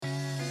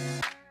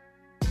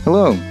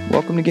Hello,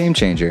 welcome to Game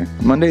Changer.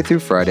 Monday through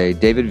Friday,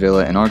 David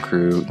Villa and our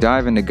crew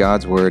dive into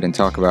God's Word and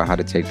talk about how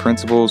to take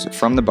principles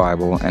from the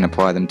Bible and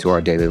apply them to our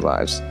daily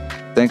lives.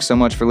 Thanks so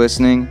much for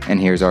listening,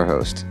 and here's our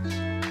host.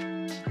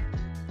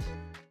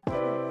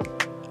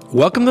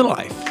 Welcome to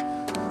life.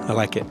 I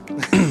like it.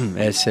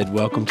 As said,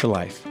 welcome to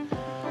life.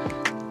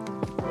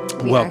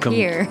 Welcome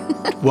here.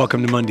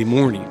 Welcome to Monday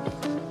morning.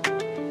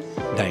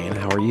 Diana,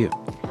 how are you?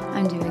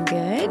 I'm doing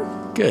good.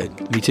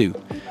 Good. Me too.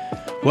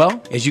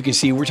 Well, as you can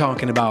see, we're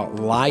talking about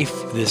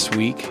life this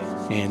week,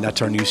 and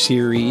that's our new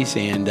series.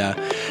 And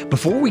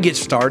before we get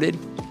started,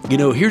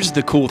 here's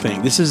the cool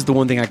thing. This is the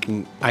one thing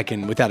I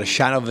can, without a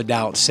shadow of a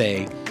doubt,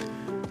 say,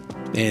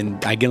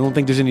 and I don't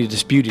think there's any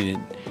dispute in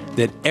it,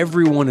 that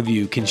every one of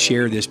you can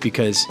share this,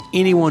 because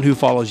anyone who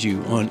follows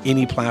you on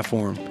any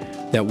platform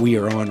that we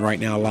are on right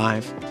now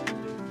live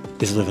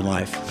is living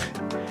life.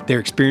 They're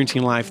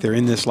experiencing life. They're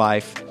in this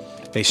life.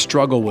 They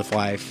struggle with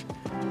life.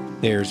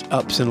 There's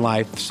ups in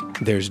life,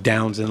 there's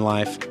downs in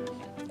life,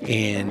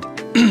 and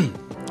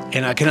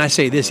can I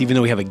say this, even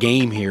though we have a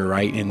game here,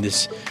 right, and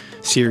this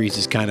series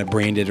is kind of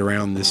branded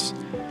around this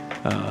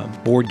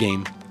board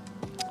game,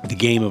 the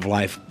game of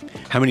life,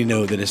 how many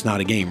know that it's not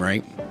a game,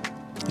 right?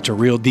 It's a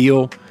real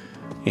deal,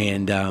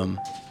 and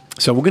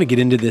so we're going to get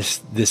into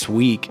this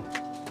week.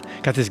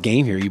 Got this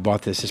game here, you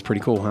bought this, it's pretty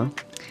cool, huh?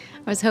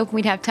 I was hoping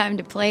we'd have time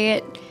to play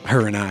it.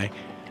 Her and I.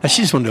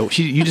 She just want to know.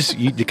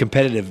 The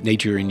competitive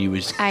nature in you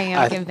is. I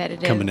am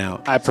competitive. Coming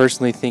out. I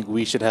personally think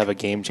we should have a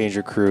Game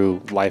Changer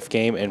Crew life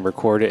game and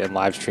record it and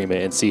live stream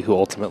it and see who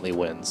ultimately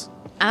wins.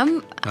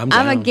 I'm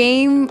a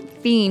game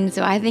fiend,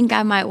 so I think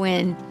I might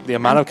win. The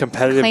amount of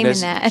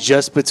competitiveness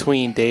just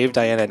between Dave,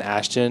 Diana, and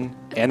Ashton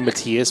and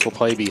Matthias will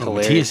probably be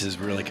hilarious. Matthias is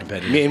really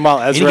competitive.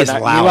 Meanwhile,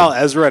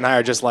 Ezra and I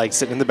are just like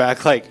sitting in the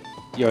back, like,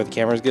 yo, the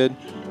camera's good.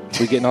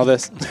 We getting all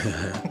this?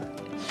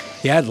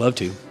 Yeah, I'd love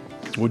to.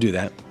 We'll do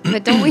that.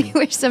 But don't we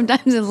wish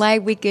sometimes in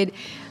life we could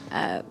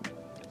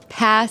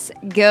pass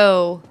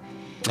go?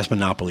 That's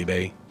Monopoly,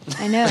 baby.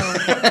 I know.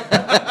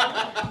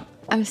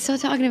 I'm still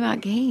talking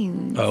about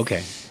games. Oh,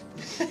 okay.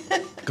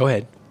 Go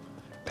ahead.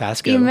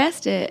 Pass go. You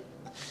messed it.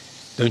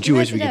 Don't you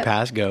wish we could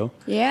pass go?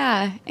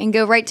 Yeah, and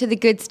go right to the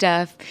good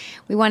stuff.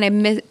 We want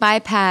to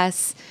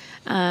bypass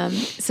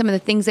some of the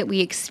things that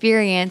we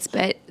experience,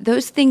 but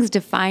those things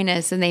define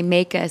us and they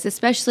make us,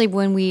 especially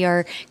when we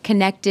are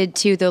connected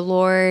to the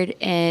Lord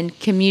and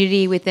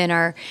community within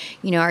our,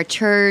 our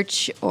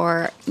church,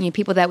 or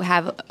people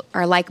that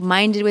are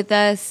like-minded with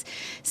us.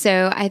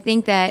 So I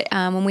think that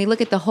when we look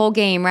at the whole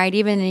game, right,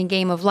 even in a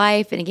game of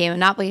life, in a game of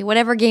Monopoly,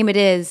 whatever game it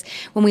is,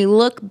 when we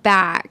look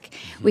back,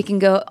 we can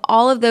go,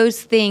 all of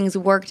those things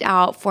worked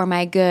out for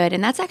my good,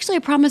 and that's actually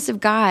a promise of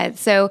God.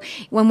 So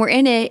when we're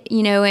in it,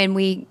 and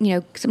we,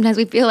 sometimes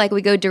we feel like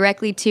we go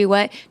directly to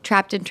what?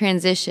 Trapped in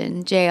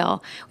transition,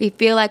 jail. We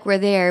feel like we're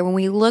there. When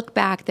we look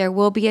back, there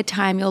will be a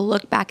time you'll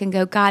look back and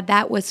go, God,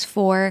 that was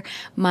for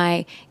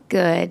my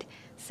good.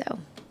 So,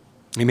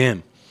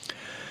 amen.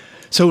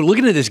 So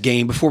looking at this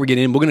game, before we get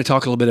in, we're going to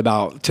talk a little bit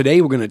about, today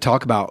we're going to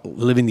talk about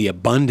living the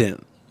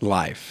abundant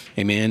life.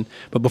 Amen.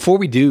 But before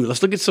we do,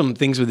 let's look at some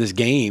things with this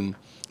game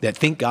that,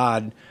 thank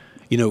God,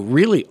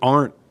 really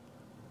aren't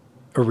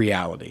a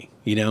reality,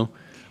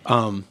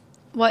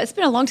 Well, it's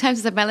been a long time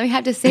since I've been. Let me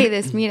have to say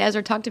this. Me and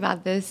Ezra talked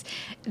about this.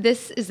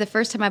 This is the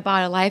first time I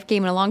bought a life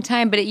game in a long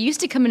time, but it used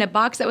to come in a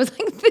box that was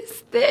like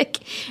this thick.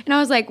 And I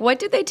was like, what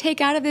did they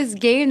take out of this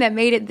game that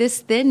made it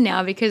this thin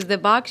now? Because the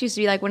box used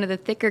to be like one of the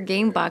thicker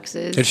game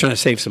boxes. They're trying to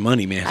save some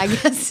money, man. I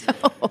guess so.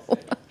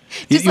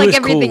 Just like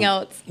everything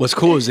else. What's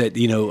cool is that,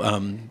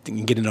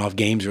 getting off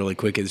games really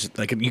quick is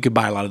like you could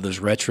buy a lot of those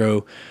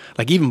retro,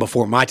 like even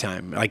before my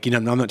time. Like,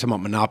 I'm not talking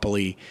about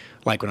Monopoly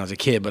like when I was a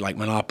kid, but like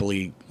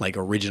Monopoly, like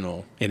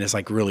original. And it's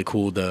like really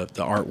cool, the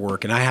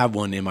artwork. And I have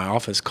one in my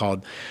office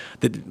called,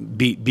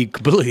 be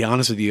completely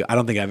honest with you, I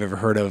don't think I've ever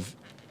heard of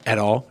at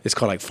all. It's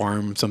called like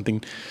Farm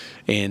something.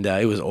 And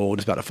it was old.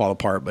 It's about to fall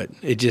apart. But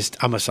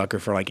I'm a sucker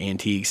for like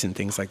antiques and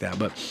things like that.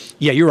 But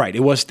yeah, you're right.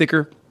 It was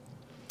thicker.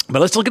 But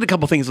let's look at a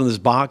couple things on this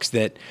box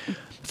that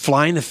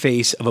fly in the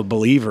face of a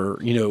believer,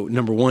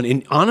 number one.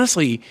 And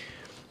honestly,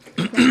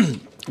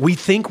 we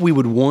think we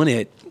would want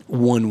it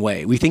one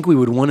way. We think we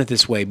would want it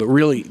this way. But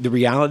really, the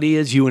reality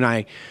is you and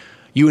I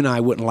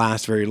wouldn't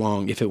last very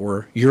long if it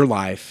were your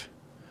life,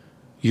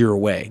 your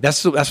way.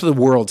 That's what the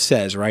world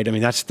says, right? I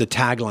mean, that's the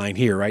tagline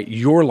here, right?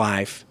 Your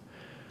life,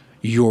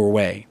 your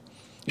way.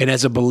 And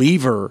as a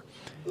believer,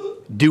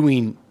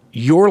 doing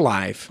your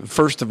life,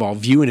 first of all,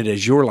 viewing it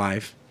as your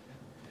life,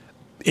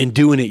 and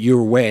doing it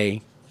your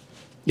way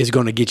is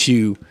going to get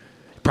you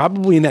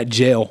probably in that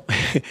jail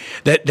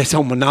that's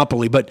on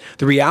Monopoly. But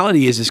the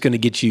reality is it's going to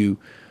get you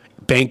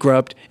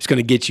bankrupt. It's going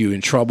to get you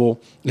in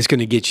trouble. It's going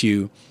to get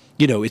you,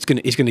 it's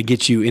going to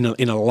get you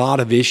in a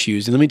lot of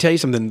issues. And let me tell you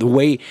something. The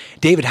way,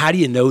 David, how do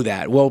you know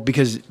that? Well,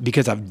 because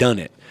I've done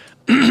it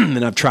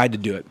and I've tried to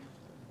do it.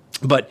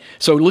 But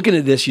so looking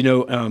at this,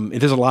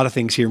 there's a lot of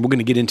things here, and we're going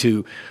to get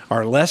into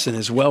our lesson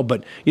as well.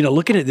 But,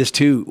 looking at this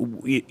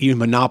too,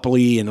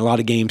 Monopoly and a lot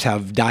of games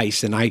have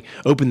dice. And I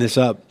opened this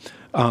up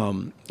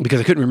because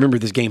I couldn't remember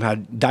if this game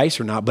had dice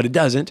or not, but it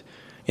doesn't.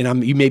 And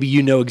maybe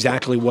you know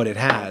exactly what it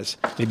has.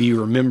 Maybe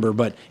you remember,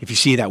 but if you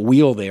see that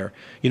wheel there,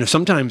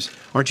 sometimes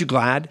aren't you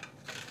glad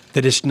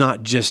that it's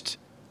not just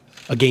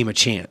a game of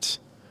chance?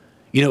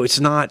 It's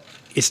not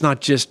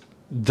just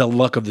the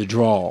luck of the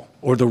draw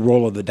or the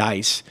roll of the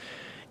dice.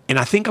 And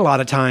I think a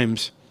lot of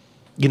times,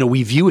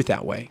 we view it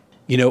that way,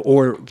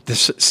 or the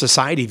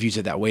society views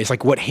it that way. It's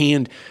like what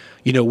hand,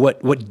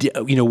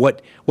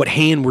 what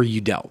hand were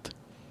you dealt?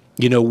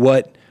 Hey,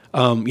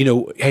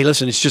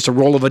 listen, it's just a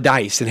roll of a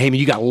dice, and hey, man,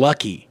 you got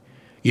lucky.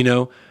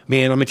 Man,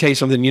 I'm gonna tell you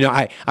something.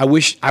 I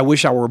wish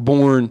I were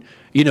born,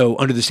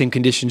 under the same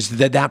conditions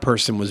that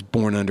person was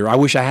born under. I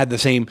wish I had the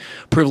same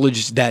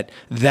privileges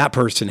that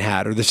person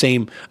had, or the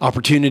same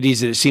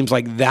opportunities that it seems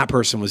like that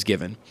person was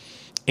given.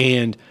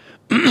 And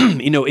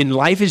in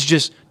life is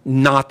just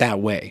not that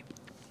way.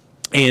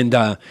 And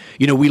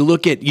we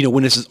look at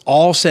when this is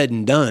all said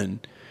and done,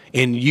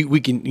 and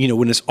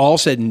when it's all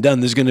said and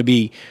done, there's going to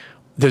be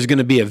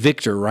a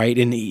victor, right?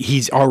 And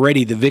he's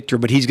already the victor,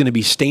 but he's going to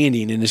be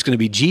standing, and it's going to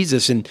be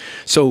Jesus. And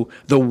so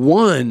the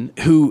one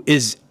who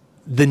is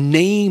the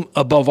name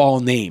above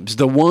all names,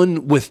 the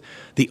one with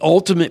the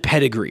ultimate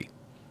pedigree.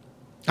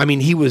 I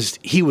mean, he was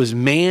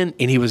man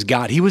and he was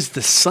God. He was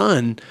the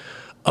Son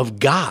of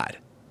God,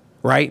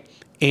 right?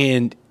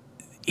 And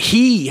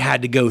he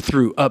had to go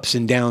through ups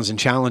and downs and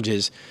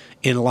challenges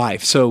in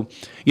life. So,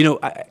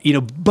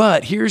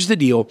 but here's the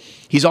deal.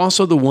 He's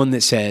also the one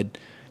that said,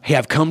 hey,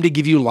 I've come to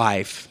give you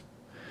life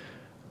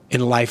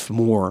and life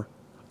more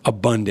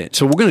abundant.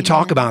 So we're going to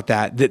talk about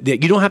that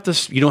you don't have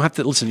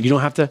to listen. You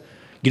don't have to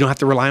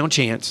rely on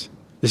chance.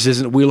 This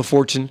isn't a Wheel of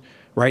Fortune,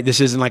 right? This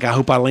isn't like, I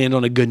hope I land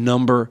on a good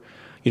number.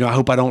 I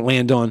hope I don't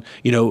land on,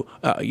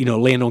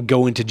 land on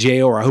going to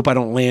jail, or I hope I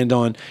don't land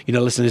on,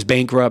 listen, is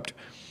bankrupt.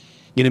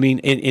 You know what I mean?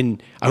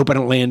 And I hope I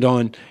don't land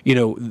on,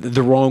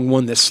 the wrong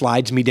one that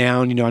slides me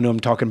down. I know I'm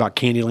talking about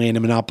Candyland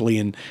and Monopoly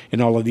and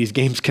all of these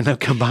games can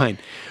combine.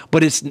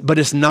 But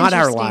it's not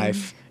our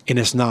life, and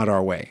it's not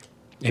our way.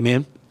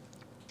 Amen?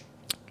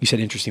 You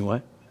said interesting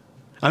what?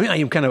 I mean,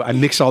 I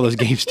mix all those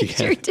games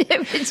together. You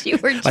did, but you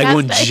were just like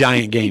one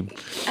giant game.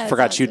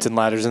 Forgot awesome. Chutes and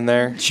Ladders in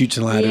there. Chutes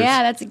and Ladders.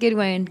 Yeah, that's a good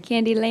one.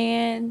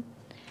 Candyland.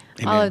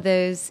 Amen. All of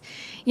those.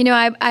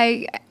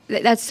 I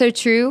that's so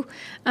true.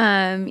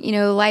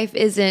 Life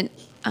isn't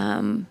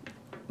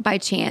by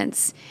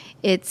chance.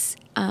 It's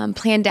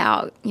planned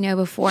out.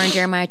 Before in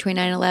Jeremiah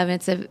 29:11,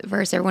 it's a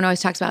verse everyone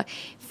always talks about.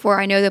 For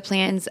I know the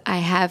plans I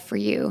have for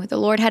you. The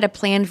Lord had a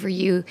plan for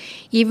you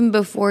even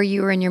before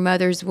you were in your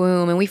mother's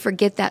womb. And we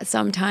forget that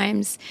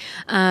sometimes.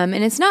 And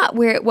it's not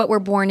what we're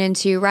born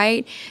into,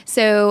 right?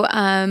 So,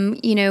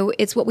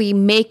 it's what we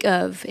make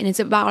of, and it's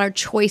about our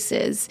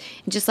choices.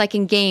 And just like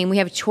in game, we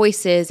have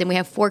choices and we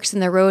have forks in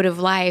the road of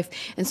life.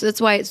 And so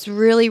that's why it's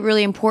really,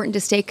 really important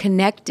to stay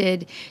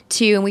connected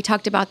to, and we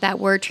talked about that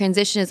word,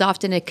 transition is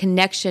often a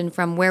connection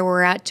from where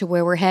we're at to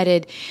where we're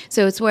headed.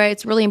 So it's where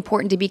it's really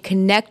important to be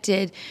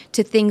connected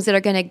to things that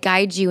are going to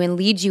guide you and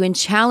lead you and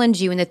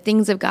challenge you in the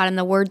things of God and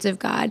the words of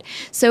God,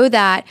 so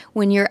that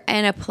when you're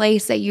in a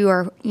place that you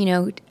are,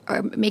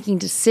 are making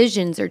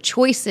decisions or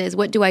choices,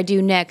 what do I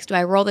do next? Do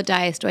I roll the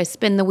dice? Do I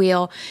spin the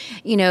wheel?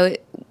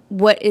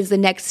 What is the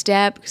next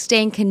step?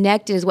 Staying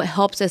connected is what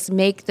helps us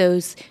make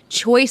those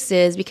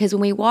choices, because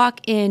when we walk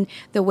in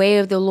the way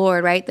of the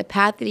Lord, right, the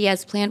path that He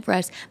has planned for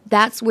us,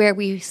 that's where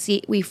we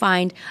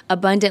find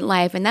abundant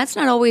life. And that's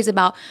not always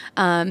about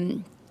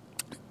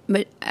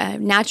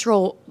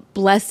natural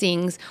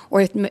blessings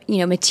or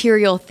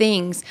material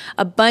things.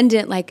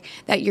 Abundant, like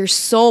that your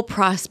soul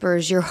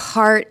prospers, your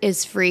heart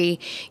is free,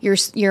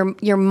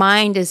 your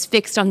mind is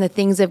fixed on the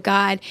things of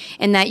God,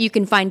 and that you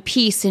can find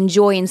peace and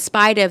joy in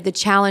spite of the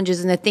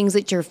challenges and the things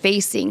that you're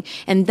facing.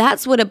 And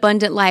that's what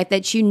abundant life,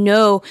 that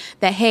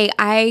that, hey,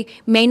 I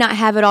may not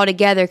have it all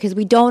together, because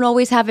we don't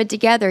always have it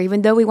together,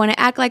 even though we want to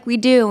act like we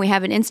do, and we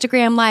have an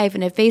Instagram live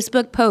and a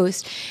Facebook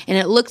post, and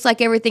it looks like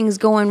everything's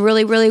going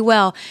really, really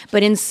well,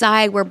 but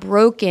inside we're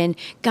broken.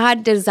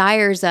 God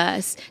desires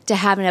us to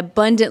have an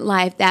abundant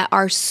life, that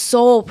our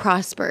soul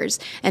prospers,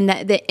 and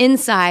that the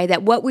inside,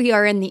 that what we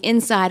are in the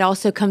inside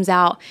also comes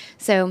out.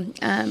 So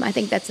I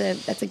think that's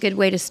a good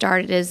way to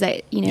start it, is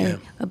that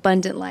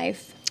abundant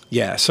life.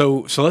 Yeah.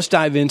 So let's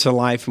dive into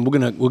life, and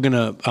we're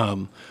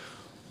gonna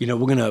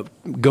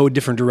go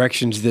different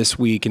directions this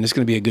week, and it's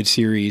gonna be a good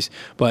series.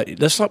 But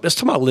let's talk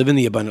about living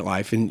the abundant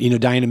life. And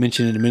Diana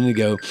mentioned it a minute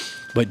ago,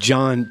 but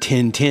John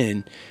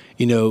 10:10,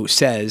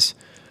 says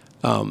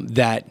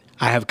that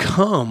I have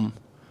come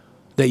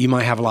that you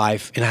might have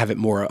life and have it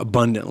more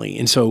abundantly.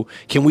 And so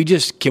can we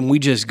just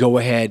go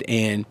ahead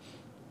and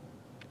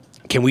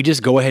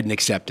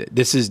accept it?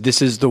 This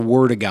is the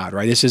word of God,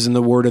 right? This isn't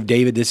the word of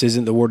David. This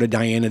isn't the word of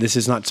Diana. This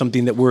is not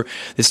something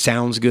this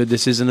sounds good.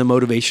 This isn't a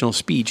motivational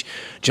speech.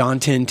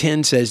 John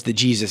 10:10 says that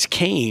Jesus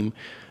came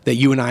that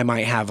you and I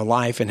might have a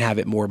life and have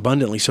it more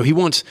abundantly. So he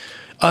wants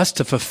us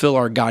to fulfill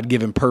our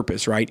God-given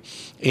purpose, right?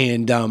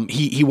 And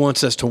he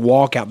wants us to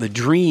walk out the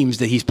dreams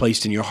that he's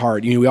placed in your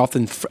heart. We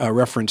often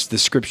reference the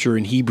scripture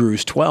in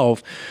Hebrews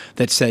 12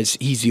 that says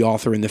he's the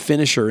author and the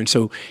finisher. And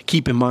so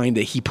keep in mind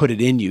that he put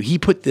it in you. He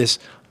put this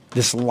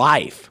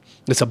life,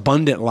 this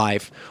abundant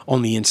life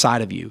on the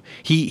inside of you.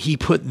 He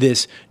put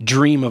this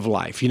dream of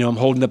life. I'm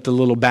holding up the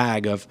little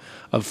bag of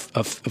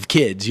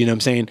kids, you know what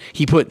I'm saying?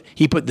 He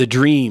put the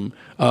dream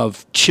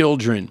of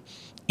children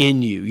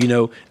in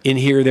you. In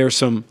here there's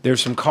some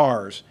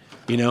cars.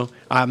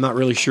 I'm not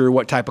really sure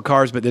what type of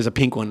cars, but there's a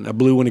pink one, a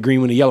blue one, a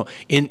green one, a yellow.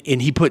 And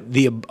he put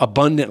the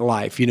abundant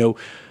life,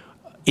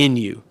 in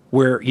you,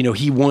 where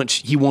he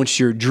wants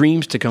your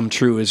dreams to come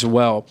true as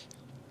well.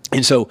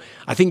 And so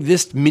I think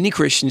many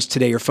Christians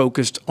today are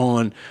focused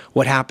on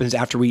what happens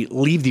after we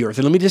leave the earth.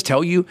 And let me just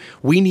tell you,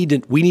 we need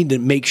to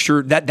make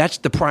sure that that's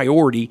the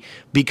priority,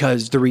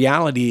 because the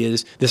reality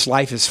is this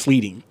life is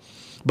fleeting.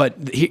 But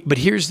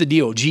here's the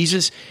deal.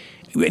 Jesus,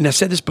 and I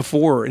said this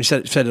before and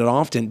said it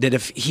often, that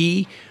if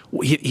he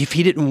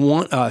didn't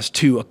want us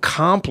to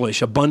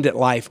accomplish abundant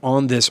life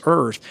on this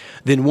earth,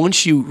 then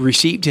once you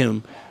received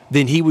him,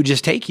 then he would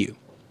just take you.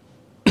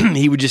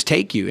 He would just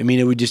take you.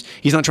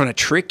 He's not trying to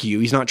trick you.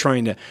 He's not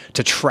trying to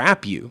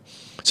trap you.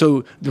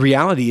 So the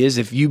reality is,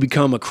 if you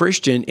become a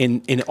Christian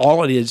and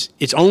all it is,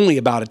 it's only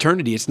about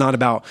eternity. It's not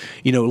about,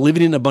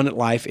 living an abundant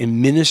life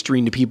and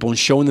ministering to people and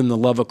showing them the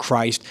love of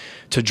Christ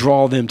to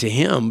draw them to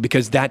him,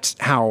 because that's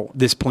how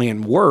this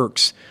plan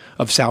works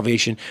of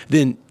salvation.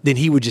 Then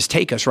he would just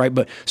take us, right?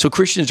 But so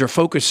Christians are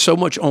focused so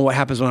much on what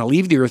happens when I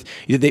leave the earth.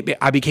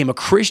 I became a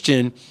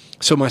Christian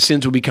so my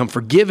sins will become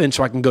forgiven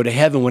so I can go to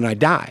heaven when I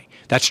die.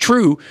 That's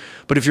true,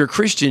 but if you're a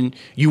Christian,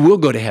 you will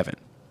go to heaven,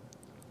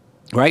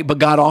 right? But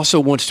God also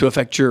wants to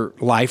affect your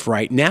life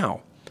right now.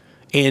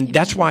 And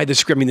that's why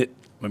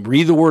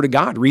read the Word of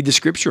God, read the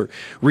Scripture,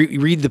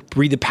 read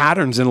the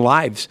patterns and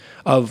lives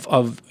of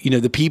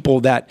the people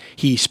that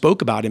he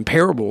spoke about in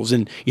parables.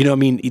 And,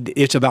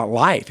 it's about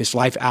life. It's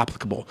life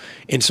applicable.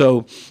 And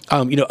so,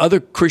 other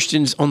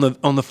Christians on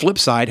the flip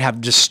side have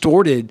a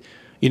distorted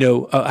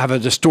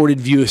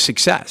view of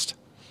success.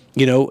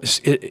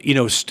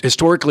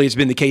 Historically, it's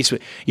been the case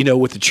with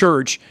the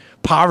church.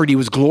 Poverty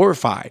was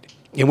glorified,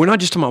 and we're not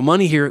just talking about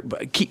money here.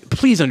 But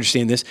please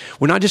understand this: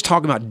 we're not just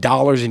talking about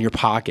dollars in your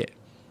pocket,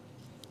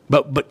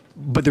 but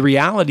the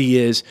reality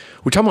is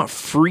we're talking about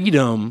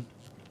freedom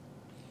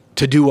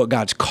to do what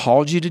God's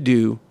called you to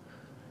do,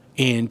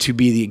 and to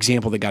be the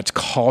example that God's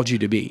called you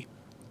to be.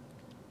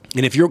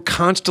 And if you're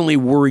constantly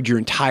worried your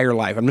entire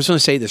life, I'm just going to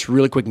say this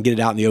really quick and get it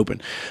out in the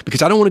open,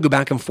 because I don't want to go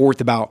back and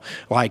forth about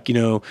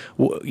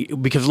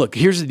because look,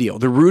 here's the deal.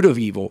 The root of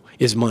evil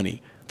is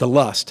money. The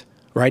lust,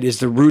 right, is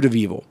the root of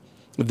evil,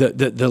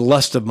 the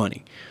lust of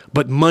money.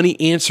 But money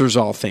answers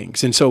all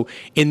things. And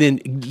then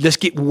let's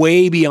get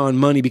way beyond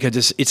money,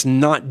 because it's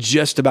not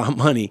just about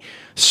money,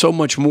 so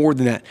much more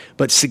than that.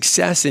 But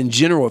success in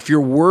general, if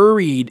you're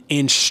worried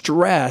and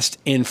stressed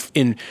and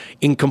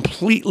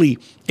completely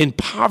in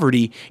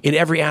poverty in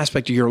every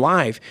aspect of your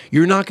life,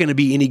 you're not going to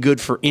be any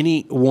good for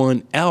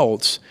anyone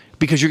else,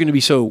 because you're going to be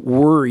so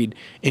worried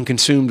and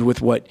consumed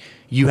with what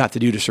you have to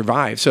do to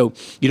survive. So,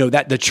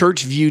 that the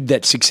church viewed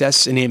that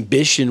success and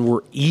ambition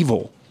were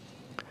evil.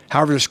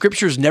 However, the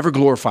scriptures never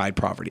glorified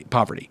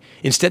poverty.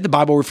 Instead, the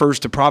Bible refers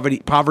to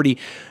poverty,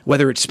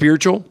 whether it's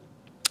spiritual,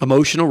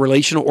 emotional,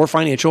 relational, or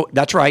financial.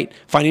 That's right.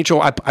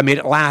 Financial, I made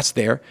it last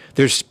there.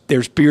 There's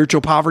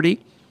spiritual poverty.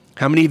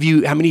 How many of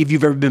you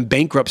have ever been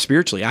bankrupt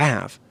spiritually? I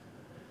have.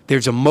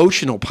 There's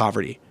emotional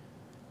poverty.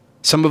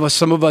 Some of us,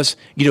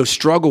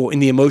 struggle in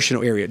the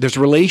emotional area. There's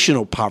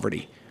relational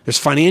poverty. There's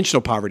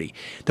financial poverty.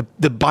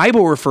 The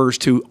Bible refers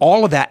to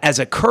all of that as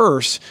a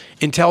curse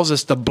and tells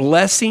us the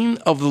blessing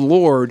of the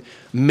Lord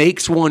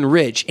makes one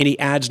rich, and he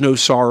adds no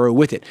sorrow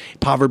with it.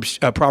 Proverbs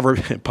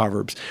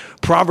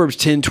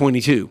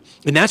 10:22.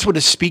 And that's what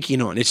it's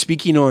speaking on. It's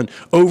speaking on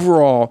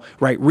overall,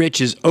 right?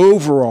 Rich is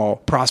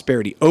overall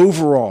prosperity,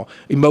 overall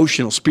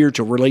emotional,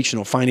 spiritual,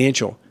 relational,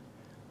 financial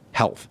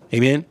health.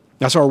 Amen?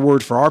 That's our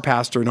word for our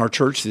pastor in our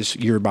church this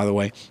year, by the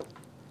way.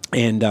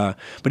 And but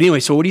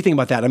anyway, so what do you think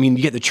about that? You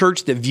get the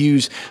church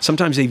that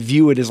sometimes they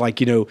view it as like,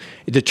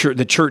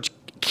 the church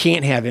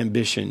can't have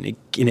ambition,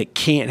 and it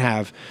can't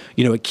have,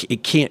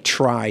 it can't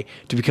try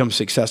to become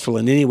successful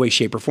in any way,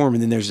 shape, or form.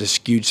 And then there's this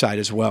skewed side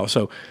as well.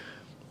 So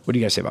what do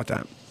you guys say about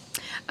that?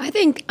 I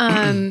think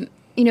that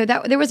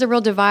there was a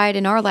real divide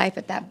in our life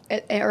at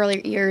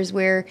earlier years,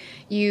 where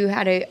you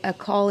had a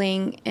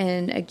calling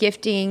and a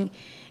gifting,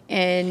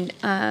 and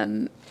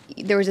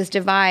there was this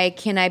divide.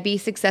 Can I be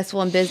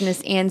successful in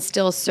business and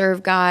still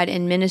serve God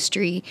in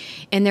ministry?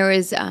 And there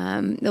was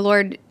the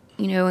Lord,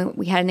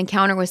 we had an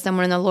encounter with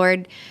someone, and the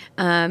Lord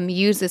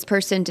used this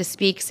person to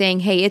speak, saying,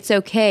 hey, it's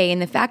okay. And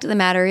the fact of the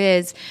matter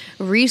is,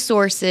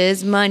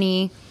 resources,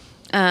 money,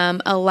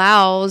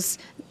 allows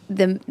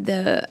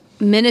the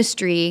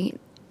ministry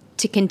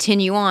to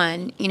continue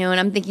on, you know. And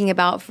I'm thinking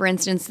about, for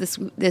instance,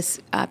 this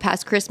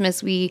past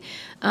Christmas, we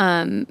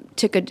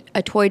took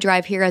a toy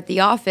drive here at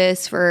the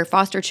office for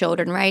foster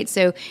children, right?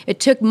 So it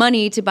took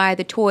money to buy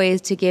the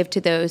toys to give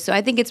to those. So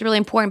I think it's really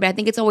important, but I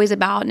think it's always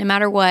about, no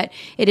matter what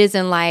it is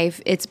in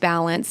life, it's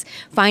balance,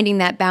 finding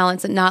that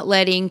balance and not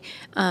letting,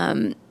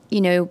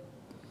 you know,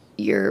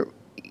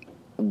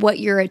 what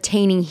you're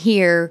attaining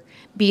here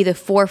be the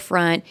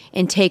forefront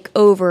and take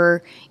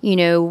over, you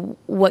know,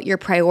 what your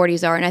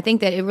priorities are. And I think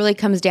that it really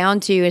comes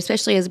down to,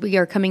 especially as we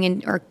are coming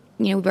in, or,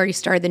 you know, we've already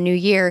started the new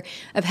year,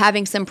 of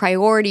having some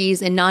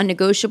priorities and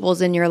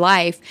non-negotiables in your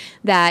life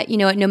that, you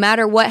know, no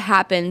matter what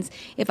happens,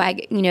 if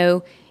I, you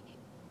know,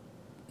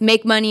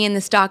 make money in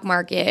the stock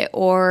market,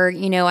 or,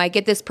 you know, I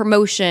get this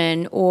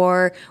promotion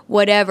or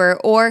whatever,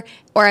 or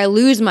I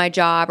lose my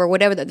job or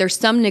whatever, that there's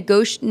some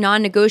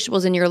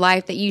non-negotiables in your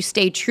life that you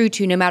stay true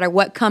to no matter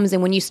what comes.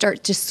 And when you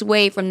start to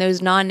sway from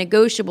those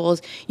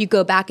non-negotiables, you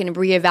go back and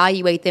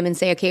reevaluate them and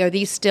say, okay, are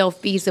these still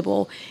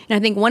feasible? And I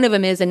think one of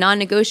them is a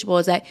non-negotiable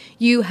is that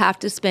you have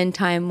to spend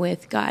time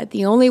with God.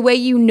 The only way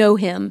you know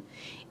him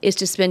is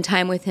to spend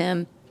time with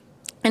him.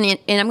 And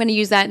I'm going to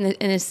use that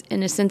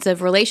in a sense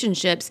of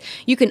relationships.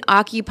 You can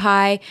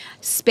occupy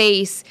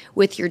space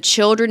with your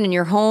children in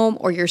your home,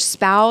 or your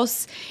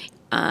spouse,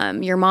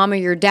 your mom or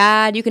your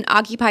dad. You can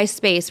occupy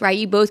space, right?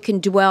 You both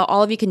can dwell,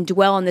 all of you can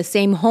dwell in the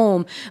same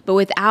home, but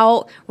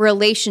without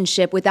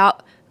relationship,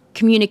 without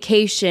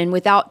communication,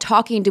 without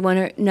talking to one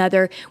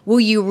another,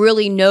 will you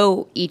really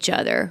know each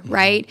other,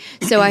 right?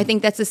 So I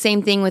think that's the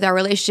same thing with our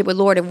relationship with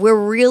Lord. If we're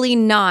really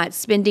not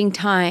spending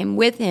time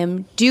with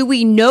him, do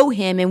we know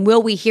him, and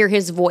will we hear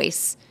his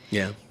voice?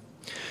 Yeah.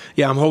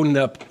 I'm holding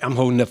up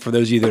for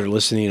those of you that are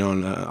listening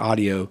on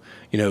audio.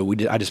 You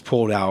know, I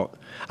pulled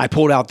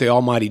out the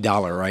almighty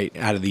dollar, right,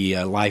 out of the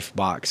life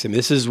box. And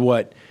this is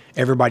what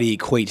everybody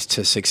equates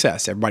to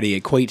success. Everybody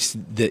equates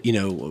the, you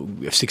know,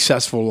 a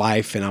successful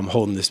life, and I'm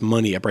holding this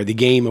money up, right? The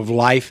game of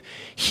life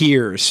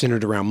here is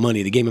centered around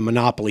money. The game of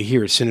Monopoly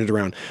here is centered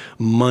around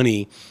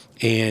money.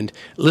 And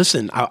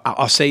listen,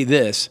 I'll say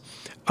this.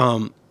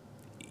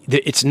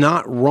 It's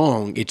not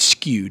wrong. It's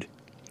skewed.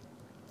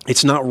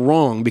 It's not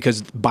wrong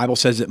because the Bible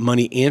says that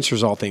money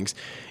answers all things.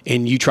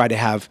 And you try to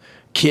have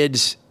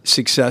kids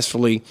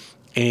successfully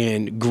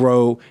and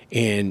grow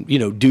and, you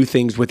know, do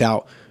things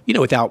without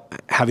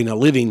having a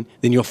living,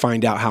 then you'll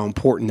find out how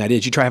important that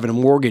is. You try having a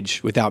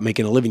mortgage without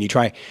making a living. You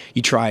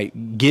try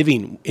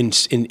giving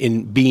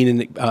in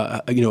being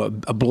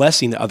a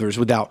blessing to others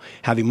without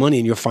having money,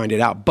 and you'll find it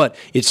out. But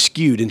it's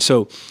skewed. And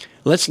so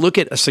let's look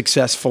at a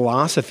success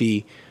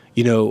philosophy,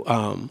 you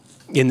know,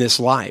 in this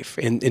life.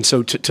 And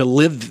so to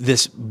live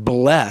this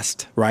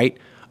blessed, right,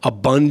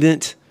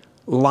 abundant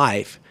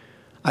life,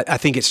 I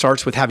think it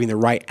starts with having the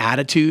right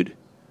attitude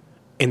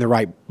and the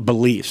right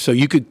beliefs. So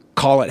you could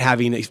call it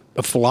having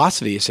a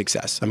philosophy of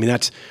success. I mean,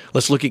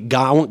 let's look at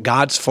God. I want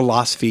God's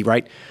philosophy,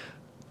 right,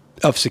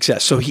 of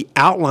success. So he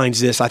outlines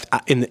this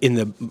in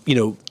the, you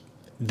know,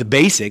 the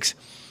basics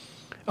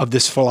of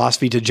this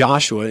philosophy to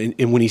Joshua.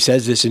 And when he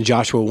says this in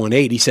Joshua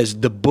 1:8, he says,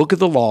 "The book of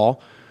the law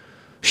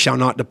shall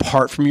not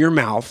depart from your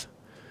mouth,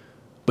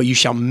 but you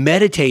shall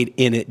meditate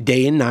in it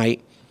day and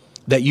night,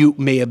 that you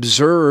may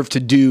observe to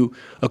do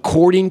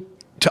according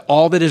to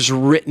all that is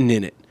written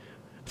in it.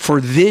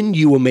 For then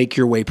you will make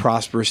your way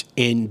prosperous,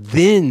 and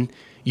then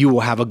you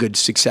will have a good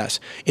success."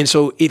 And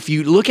so if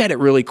you look at it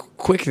really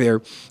quick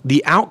there,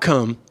 the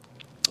outcome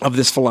of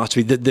this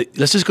philosophy,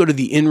 let's just go to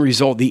the end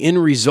result. The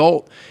end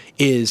result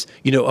is,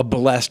 you know, a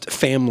blessed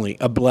family,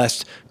 a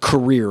blessed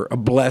career, a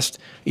blessed,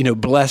 you know,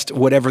 blessed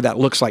whatever that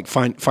looks like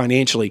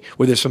financially,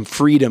 where there's some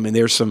freedom and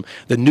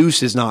the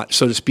noose is not,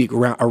 so to speak,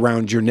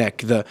 around your neck.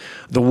 The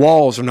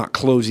walls are not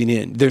closing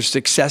in. There's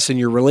success in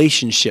your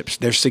relationships.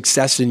 There's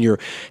success in your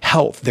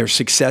health. There's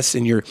success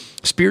in your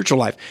spiritual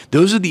life.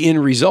 Those are the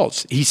end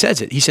results. He says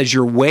it. He says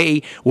your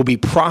way will be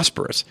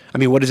prosperous. I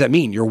mean, what does that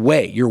mean? Your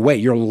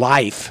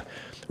life,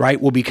 right,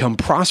 will become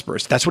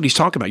prosperous. That's what he's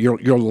talking about.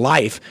 Your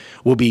life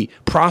will be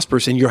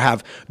prosperous and you'll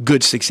have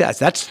good success.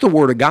 That's the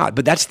word of God,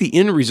 but that's the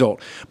end result.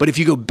 But if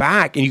you go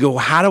back and you go,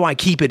 how do I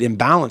keep it in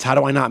balance? How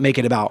do I not make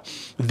it about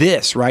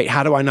this, right?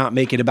 How do I not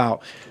make it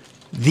about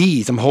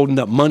these? I'm holding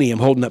up money. I'm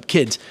holding up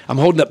kids. I'm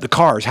holding up the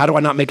cars. How do I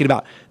not make it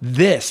about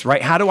this,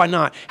 right? How do I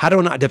not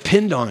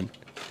depend on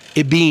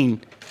it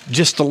being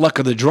just the luck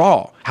of the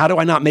draw? How do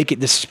I not make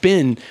it the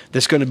spin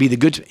that's going to be the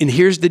good? And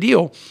here's the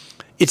deal.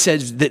 It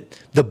says that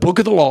the book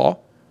of the law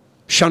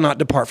shall not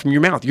depart from your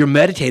mouth. You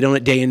meditate on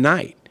it day and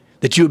night,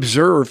 that you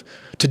observe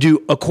to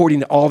do according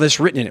to all that's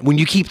written in it. When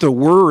you keep the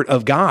word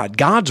of God,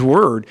 God's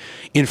word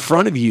in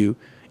front of you,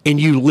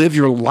 and you live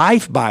your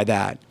life by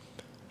that,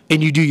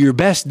 and you do your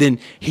best, then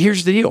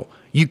here's the deal.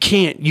 You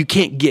can't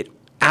get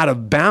out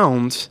of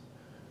bounds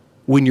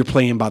when you're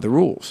playing by the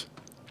rules,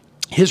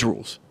 his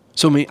rules.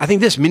 So I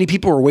think many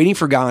people are waiting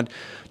for God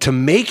to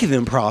make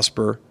them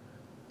prosper,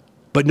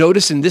 but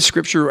notice in this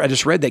scripture I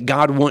just read that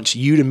God wants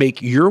you to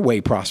make your way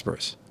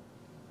prosperous.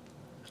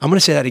 I'm going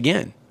to say that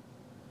again.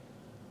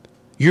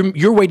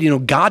 You're waiting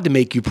on God to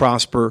make you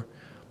prosper,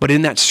 but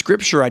in that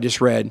scripture I just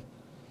read,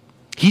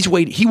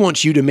 He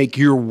wants you to make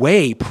your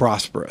way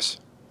prosperous.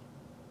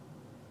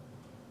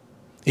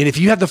 And if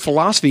you have the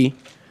philosophy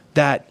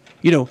that,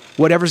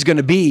 whatever's going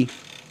to be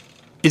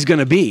is going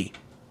to be,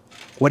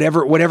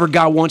 whatever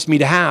God wants me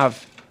to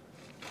have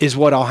is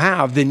what I'll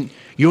have, then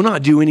you'll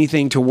not do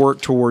anything to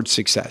work towards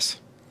success.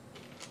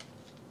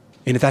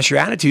 And if that's your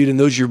attitude and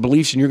those are your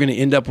beliefs, and you're going to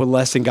end up with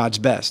less than God's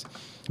best.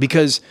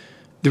 Because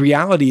the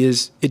reality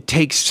is it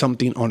takes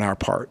something on our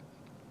part.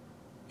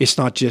 It's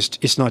not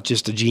just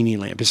a genie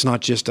lamp. It's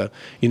not just let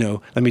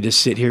me just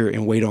sit here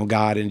and wait on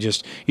God and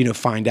just,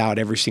 find out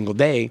every single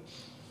day,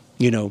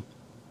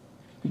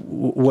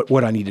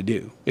 what I need to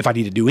do, if I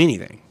need to do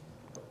anything.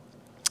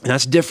 And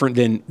that's different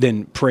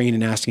than praying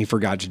and asking for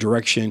God's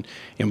direction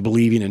and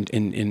believing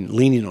and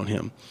leaning on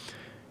him.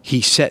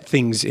 He set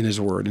things in his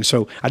word. And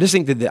so I just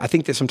think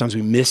that sometimes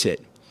we miss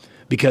it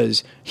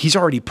because he's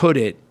already put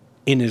it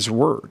in his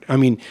word. I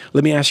mean,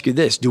 let me ask you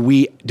this. Do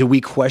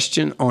we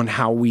question on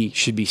how we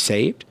should be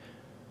saved?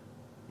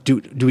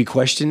 Do we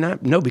question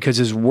that? No, because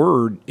his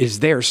word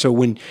is there. So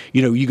when,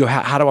 you go,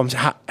 I've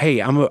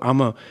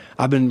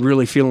been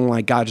really feeling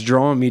like God's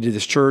drawing me to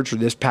this church or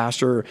this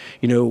pastor,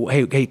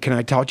 hey, can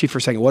I talk to you for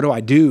a second? What do I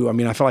do? I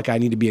mean, I feel like I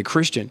need to be a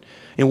Christian.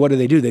 And what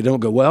do? They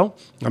don't go, well,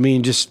 I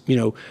mean, just,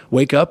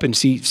 wake up and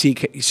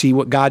see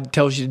what God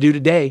tells you to do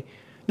today.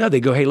 No,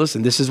 they go, hey,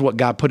 listen, this is what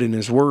God put in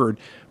his word,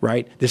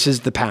 right? This is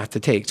the path to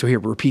take. So here,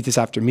 repeat this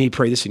after me.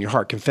 Pray this in your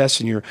heart. Confess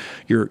in your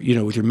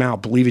with your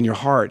mouth. Believe in your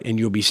heart, and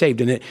you'll be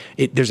saved. And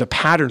there's a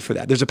pattern for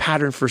that. There's a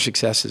pattern for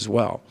success as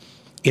well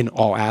in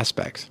all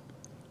aspects.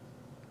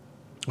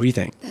 What do you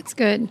think? That's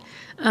good.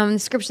 The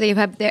scripture that you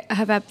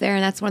have up there,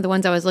 and that's one of the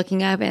ones I was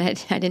looking up, and I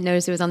didn't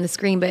notice it was on the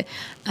screen, but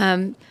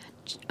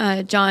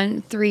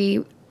John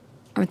 3...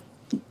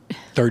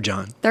 3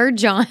 John. 3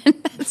 John.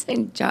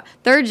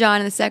 3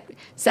 John in the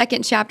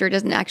second chapter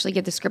doesn't actually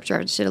give the scripture.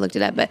 I should have looked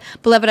it up. But,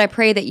 beloved, I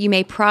pray that you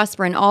may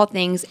prosper in all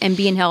things and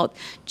be in health,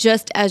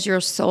 just as your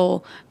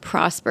soul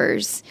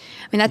prospers.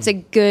 I mean, that's a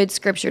good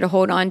scripture to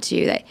hold on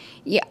to.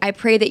 I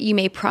pray that you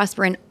may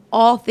prosper in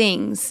all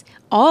things.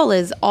 All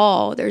is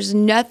all. There's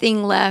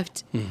nothing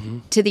left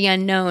to the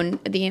unknown.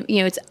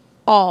 It's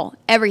all,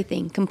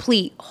 everything,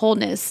 complete,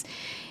 wholeness,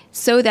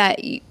 so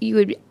that you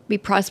would be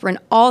prosper in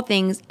all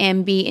things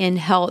and be in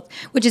health,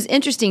 which is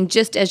interesting,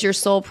 just as your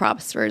soul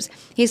prospers.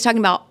 He's talking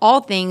about all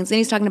things, and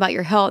he's talking about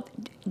your health,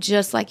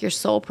 just like your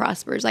soul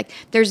prospers. Like,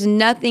 there's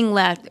nothing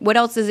left. What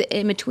else is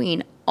in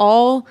between?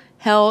 All,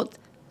 health,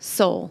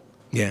 soul.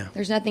 Yeah.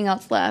 There's nothing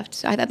else left.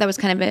 So I thought that was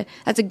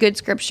that's a good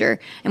scripture,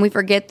 and we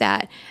forget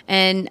that.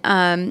 And,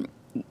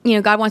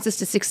 God wants us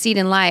to succeed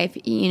in life.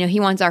 He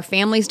wants our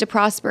families to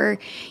prosper.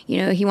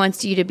 He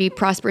wants you to be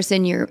prosperous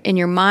in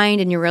your mind,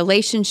 in your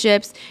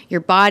relationships, your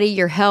body,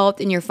 your health,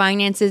 and your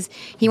finances.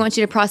 He wants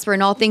you to prosper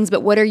in all things,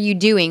 but what are you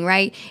doing,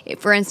 right?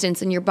 For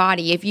instance, in your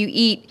body, if you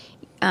eat,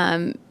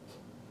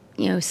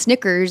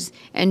 Snickers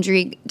and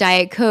drink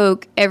Diet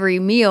Coke every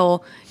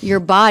meal, your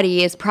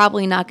body is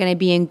probably not going to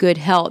be in good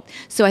health.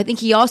 So I think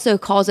he also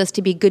calls us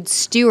to be good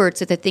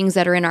stewards of the things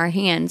that are in our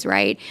hands,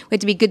 right? We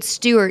have to be good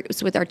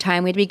stewards with our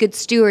time. We have to be good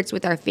stewards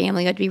with our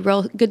family. We have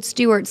to be good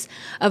stewards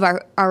of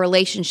our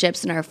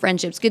relationships and our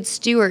friendships, good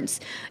stewards,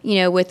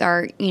 with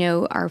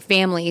our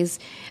families.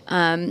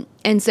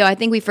 And so I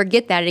think we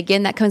forget that. And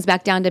again, that comes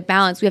back down to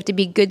balance. We have to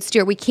be good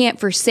steward. We can't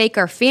forsake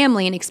our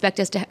family and expect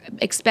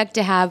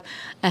to have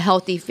a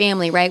healthy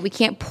family, right? We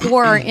can't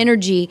pour our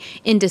energy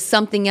into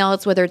something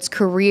else, whether it's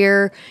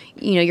career,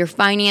 your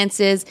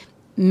finances,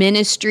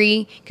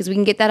 ministry, because we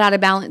can get that out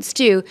of balance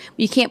too.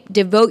 You can't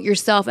devote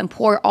yourself and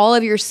pour all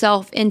of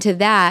yourself into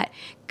that,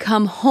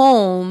 come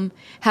home,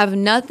 have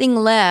nothing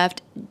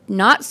left,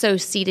 not sow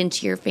seed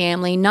into your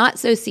family, not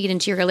sow seed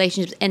into your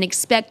relationships, and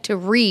expect to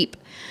reap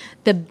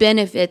the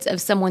benefits of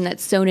someone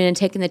that's sown in and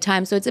taken the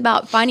time. So it's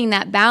about finding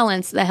that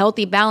balance, the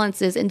healthy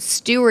balances, and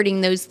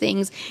stewarding those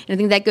things. And I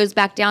think that goes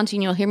back down to,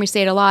 and you'll hear me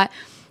say it a lot,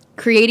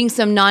 creating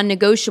some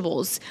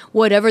non-negotiables,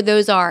 whatever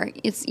those are.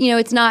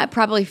 It's not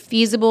probably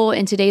feasible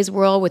in today's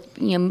world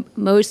with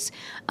most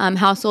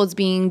households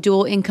being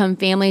dual income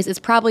families. It's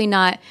probably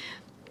not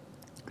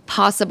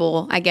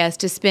possible, I guess,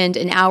 to spend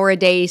an hour a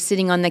day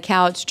sitting on the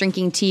couch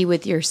drinking tea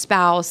with your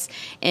spouse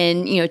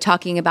and,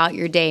 talking about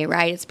your day,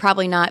 right? It's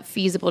probably not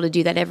feasible to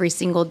do that every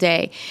single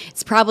day.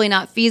 It's probably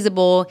not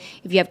feasible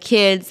if you have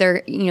kids that are,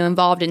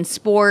 involved in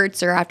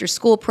sports or after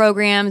school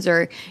programs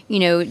or,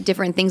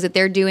 different things that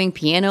they're doing,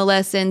 piano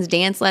lessons,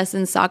 dance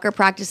lessons, soccer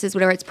practices,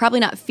 whatever. It's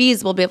probably not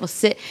feasible to be able to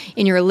sit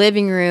in your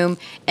living room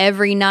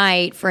every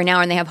night for an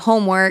hour, and they have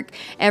homework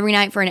every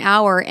night for an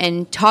hour,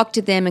 and talk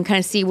to them and kind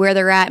of see where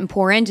they're at and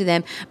pour into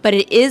them. But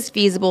it is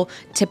feasible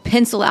to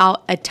pencil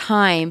out a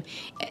time,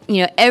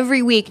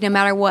 every week, no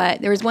matter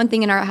what. There was one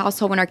thing in our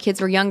household when our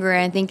kids were younger,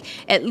 and I think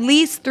at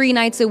least 3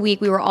 nights a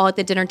week we were all at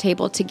the dinner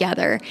table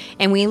together,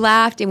 and we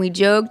laughed and we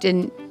joked,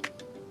 and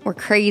or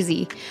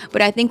crazy.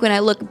 But I think when I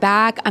look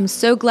back, I'm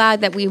so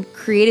glad that we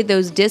created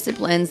those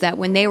disciplines, that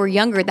when they were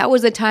younger, that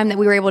was a time that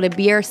we were able to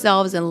be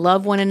ourselves and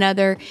love one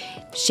another,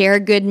 share a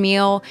good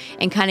meal,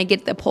 and kind of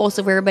get the pulse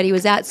of where everybody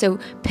was at. So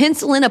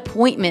pencil in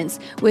appointments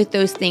with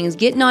those things,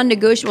 get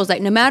non-negotiables,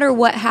 like no matter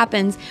what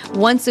happens,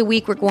 once a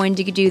week we're going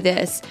to do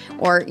this,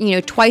 or,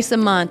 twice a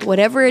month,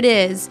 whatever it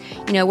is,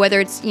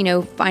 whether it's,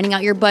 finding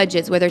out your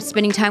budgets, whether it's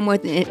spending time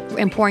with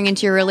and pouring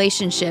into your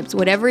relationships,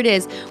 whatever it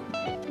is.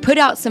 Put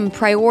out some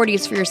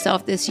priorities for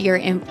yourself this year,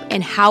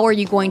 and how are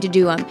you going to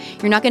do them?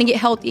 You're not going to get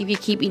healthy if you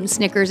keep eating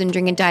Snickers and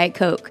drinking Diet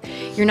Coke.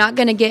 You're not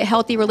going to get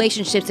healthy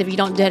relationships if you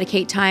don't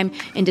dedicate time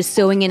into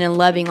sowing in and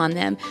loving on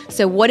them.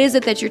 So what is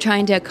it that you're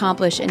trying to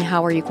accomplish, and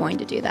how are you going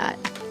to do that?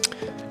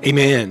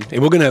 Amen.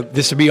 And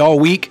this will be all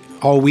week.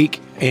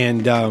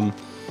 And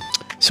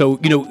so,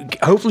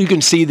 hopefully you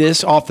can see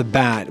this off the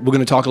bat. We're going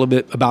to talk a little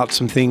bit about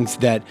some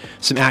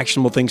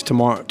actionable things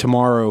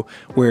tomorrow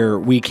where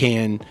we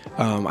can,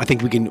 I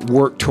think we can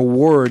work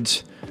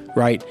towards,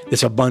 right,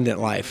 this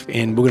abundant life.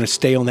 And we're going to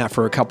stay on that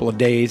for a couple of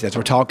days as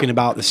we're talking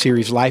about the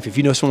series Life. If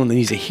you know someone that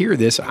needs to hear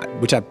this,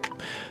 which I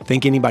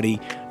think anybody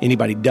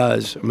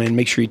does,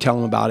 make sure you tell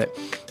them about it.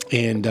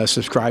 And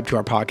subscribe to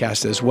our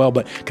podcast as well.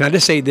 But can I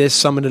just say this,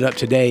 summing it up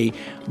today,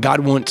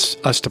 God wants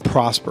us to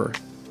prosper.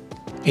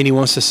 And he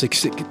wants us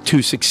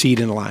to succeed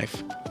in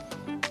life.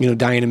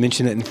 Diana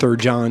mentioned it in 3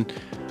 John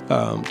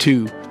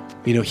 2.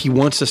 He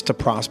wants us to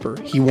prosper.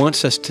 He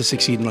wants us to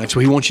succeed in life. So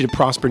he wants you to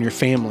prosper in your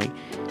family.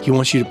 He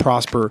wants you to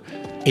prosper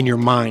in your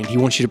mind. He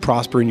wants you to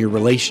prosper in your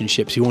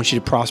relationships. He wants you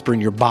to prosper in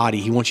your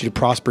body. He wants you to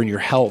prosper in your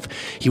health.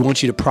 He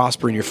wants you to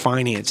prosper in your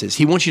finances.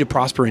 He wants you to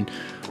prosper in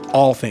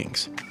all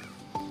things.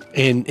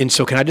 And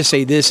so can I just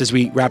say this as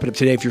we wrap it up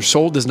today? If your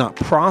soul does not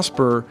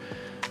prosper,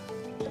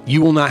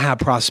 you will not have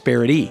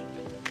prosperity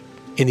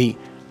in the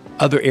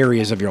other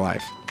areas of your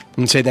life. I'm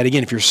going to say that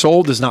again. If your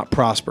soul does not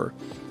prosper,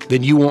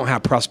 then you won't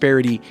have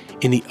prosperity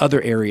in the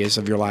other areas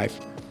of your life.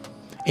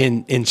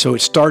 And so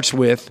it starts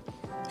with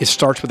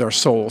our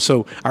soul.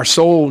 So our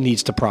soul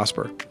needs to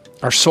prosper.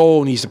 Our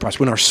soul needs to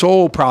prosper. When our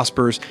soul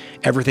prospers,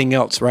 everything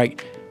else, right,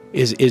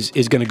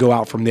 is going to go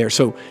out from there.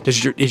 So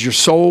is your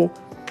soul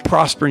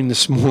prospering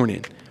this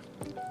morning?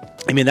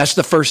 That's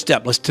the first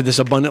step. Let's to this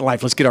abundant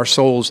life. Let's get our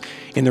souls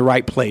in the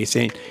right place.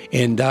 And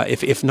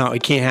if not,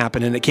 it can't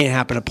happen. And it can't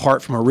happen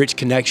apart from a rich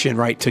connection,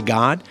 right, to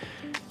God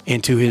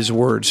and to his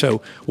word.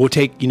 So we'll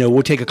take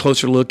a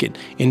closer look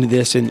into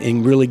this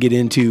and really get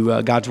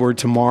into God's word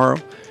tomorrow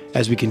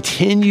as we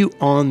continue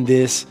on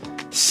this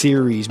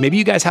series. Maybe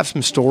you guys have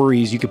some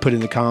stories you could put in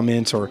the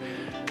comments or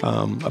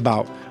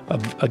about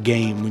a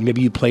game.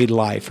 Maybe you played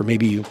Life, or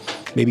maybe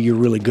you're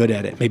really good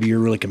at it. Maybe you're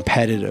really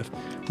competitive.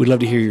 We'd love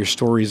to hear your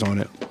stories on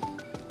it.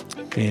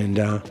 And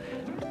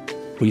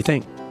what do you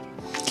think?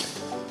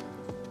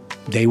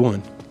 Day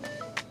 1.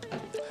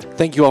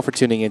 Thank you all for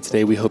tuning in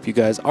today. We hope you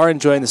guys are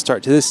enjoying the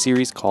start to this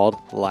series called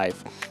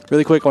Life.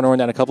 Really quick, I want to run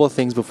down a couple of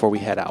things before we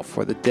head out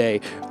for the day.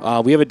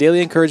 We have a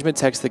daily encouragement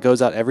text that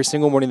goes out every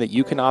single morning that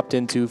you can opt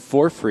into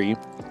for free.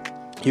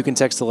 You can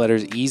text the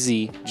letters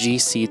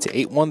EasyGC to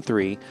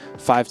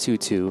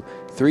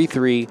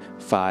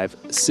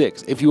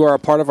 813-522-3356. If you are a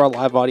part of our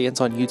live audience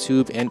on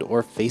YouTube and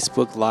or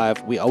Facebook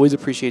Live, we always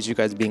appreciate you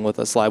guys being with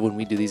us live when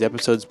we do these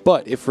episodes.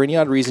 But if for any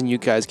odd reason you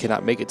guys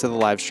cannot make it to the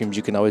live streams,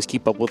 you can always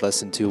keep up with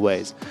us in 2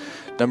 ways.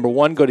 Number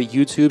 1, go to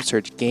YouTube,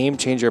 search Game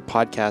Changer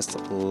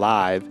Podcast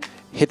Live.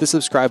 Hit the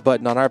subscribe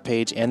button on our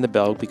page and the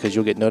bell because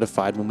you'll get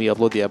notified when we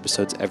upload the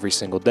episodes every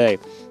single day.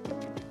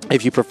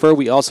 If you prefer,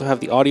 we also have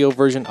the audio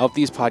version of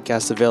these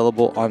podcasts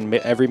available on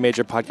every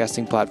major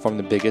podcasting platform,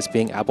 the biggest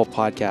being Apple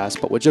Podcasts.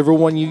 But whichever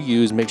one you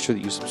use, make sure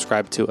that you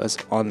subscribe to us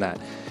on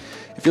that.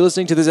 If you're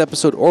listening to this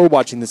episode or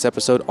watching this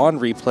episode on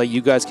replay,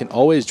 you guys can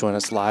always join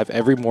us live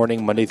every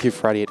morning, Monday through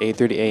Friday at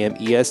 8:30 a.m.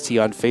 EST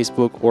on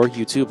Facebook or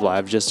YouTube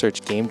Live. Just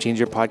search Game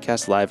Changer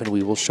Podcast Live and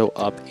we will show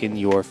up in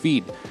your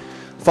feed.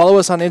 Follow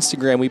us on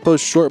Instagram. We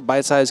post short,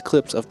 bite-sized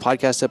clips of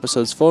podcast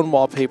episodes, phone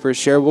wallpapers,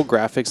 shareable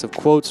graphics of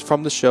quotes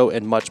from the show,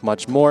 and much,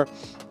 much more.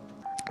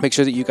 Make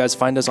sure that you guys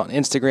find us on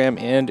Instagram,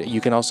 and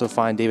you can also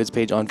find David's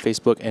page on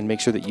Facebook, and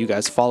make sure that you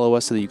guys follow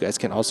us so that you guys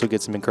can also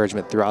get some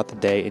encouragement throughout the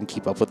day and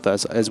keep up with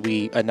us as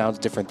we announce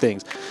different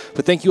things.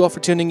 But thank you all for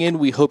tuning in.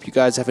 We hope you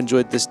guys have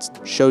enjoyed this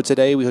show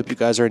today. We hope you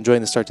guys are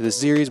enjoying the start to this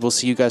series. We'll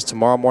see you guys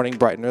tomorrow morning,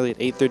 bright and early at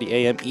 8:30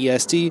 a.m.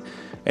 EST.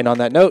 And on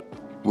that note,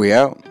 we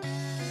out.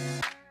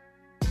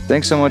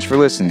 Thanks so much for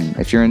listening.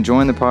 If you're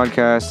enjoying the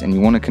podcast and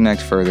you want to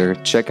connect further,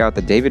 check out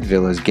the David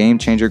Villa's Game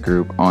Changer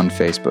group on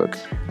Facebook.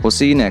 We'll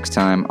see you next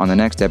time on the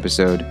next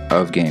episode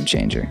of Game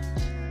Changer.